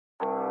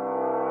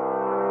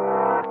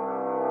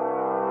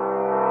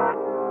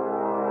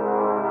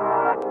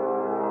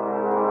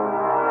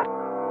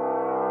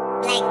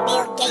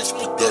Run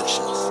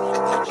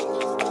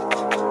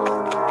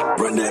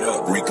that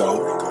up,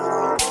 Rico.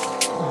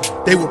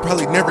 They will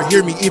probably never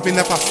hear me even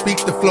if I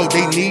speak the flow.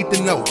 They need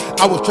to know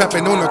I was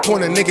trapping on the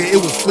corner, nigga.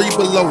 It was 3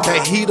 below.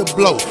 That heat a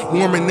blow,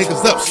 warming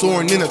niggas up,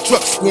 soaring in a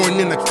truck, scoring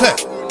in a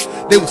cut.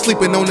 They was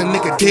sleeping on a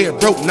nigga dead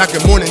broke,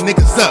 knocking morning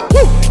niggas up.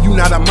 Woo! You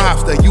not a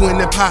mobster, you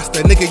an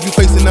imposter, nigga. You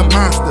facing a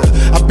monster.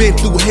 I've been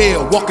through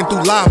hell, walking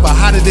through lava,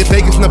 hotter than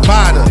Vegas,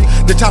 Nevada.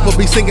 The chopper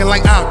be singing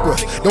like opera.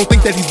 Don't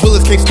think that these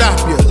bullets can't stop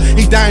you.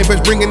 He dying,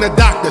 but bringing the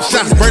doctor.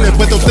 Shots burning,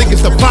 but don't think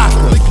it's the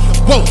vodka.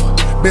 Whoa!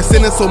 Been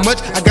sinning so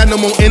much, I got no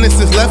more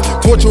innocence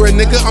left. Torture a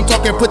nigga, I'm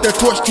talking put that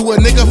torch to a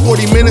nigga.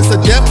 40 minutes of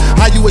death.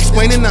 How you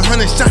explaining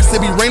 100 shots? It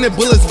be raining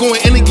bullets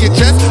going into your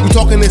chest. You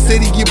talking the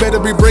city, you better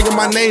be bringing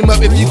my name up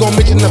if you gon'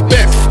 mention the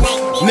best.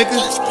 Nigga,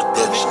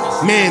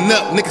 man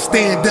up, nigga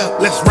stand up,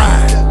 let's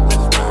ride.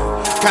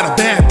 Got a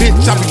bad bitch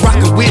I be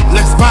rockin' with,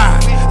 let's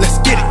vibe,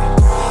 let's get it.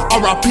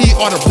 R.I.P.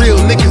 all the real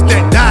niggas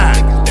that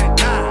died.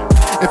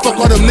 And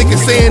fuck all them niggas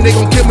saying they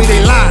gon' kill me,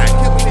 they lied.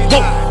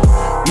 Whoa.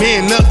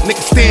 Man up,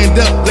 nigga stand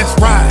up, let's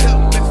ride.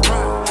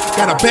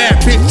 Got a bad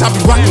bitch I be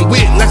rockin'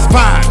 with, let's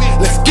vibe,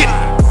 let's get it.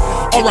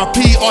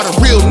 R.I.P. all the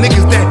real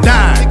niggas that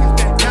died.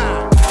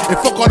 And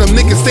fuck all them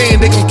niggas saying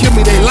they gon' kill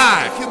me, they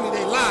lied.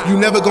 You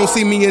never gon'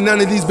 see me in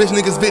none of these bitch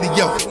niggas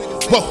video.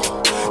 Whoa,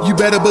 you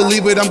better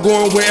believe it, I'm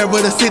going wherever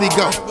the city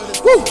go.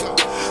 Woo.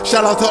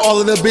 Shout out to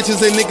all of the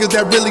bitches and niggas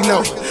that really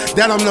know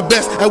that I'm the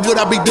best at what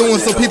I be doing,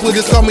 so people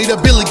just call me the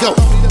Billy Goat.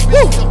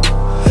 Woo.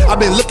 I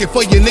been looking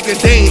for you nigga,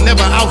 they ain't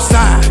never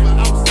outside.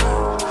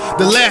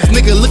 The last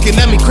nigga looking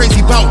at me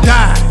crazy bout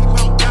die.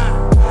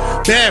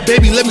 Bad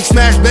baby, let me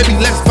smash, baby,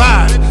 let's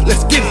vibe,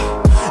 let's get it.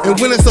 And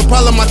when it's a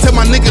problem, I tell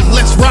my niggas,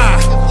 let's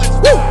ride.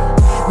 Woo.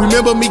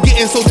 Remember me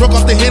getting so drunk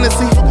off the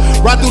Hennessy?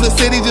 Ride through the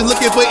city just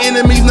looking for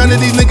enemies. None of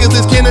these niggas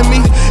is kidding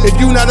me. If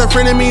you not a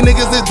friend of me,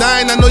 niggas is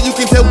dying. I know you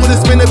can tell what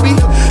it's finna be.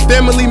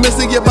 Family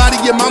missing your body,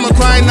 your mama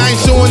crying. I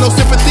ain't showing no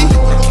sympathy.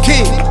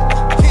 King,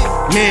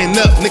 man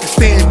up, nigga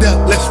stand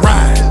up, let's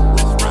ride.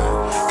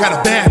 Got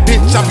a bad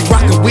bitch I be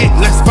rockin' with,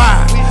 let's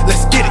vibe,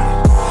 let's get it.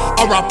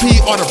 R.I.P.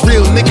 all the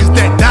real niggas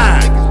that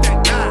died.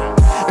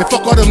 And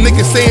fuck all them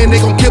niggas saying they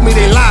gon' kill me,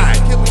 they lied.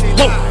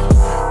 Whoa.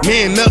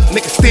 Man up,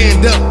 nigga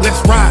stand up, let's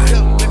ride.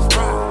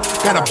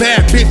 Got a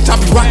bad bitch I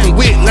be rockin'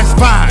 with, let's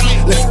vibe,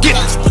 let's get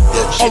it.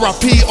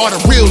 R.I.P. all the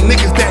real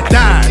niggas that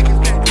died.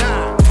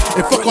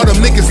 And fuck all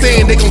them niggas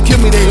saying they gon' kill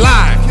me, they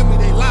lied.